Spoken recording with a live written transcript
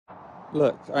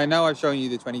Look, I know I've shown you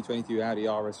the 2022 Audi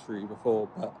RS3 before,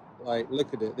 but like,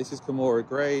 look at it. This is Camora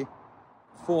Grey,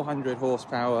 400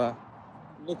 horsepower.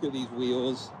 Look at these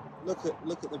wheels. Look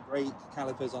at the brake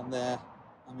calipers on there.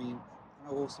 I mean,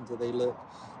 how awesome do they look?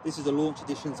 This is a launch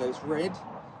edition, so it's red,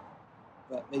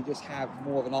 but they just have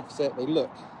more of an offset. They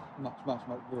look much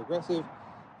more aggressive.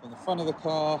 From the front of the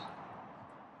car,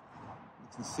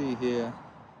 you can see here,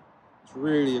 it's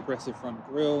really aggressive front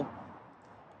grille.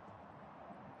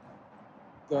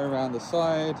 Going around the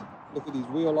side, look at these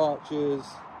wheel arches,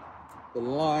 the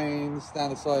lines down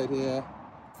the side here,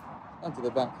 onto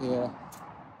the back here.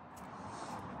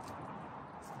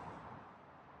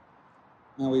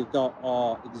 Now we've got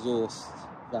our exhaust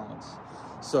valves.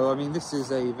 So I mean, this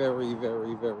is a very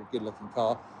good looking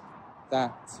car.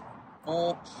 That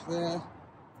arch there,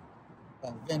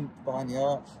 that vent behind the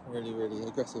arch, really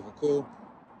aggressive and cool.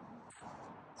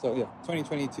 So yeah,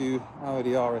 2022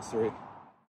 Audi RS3.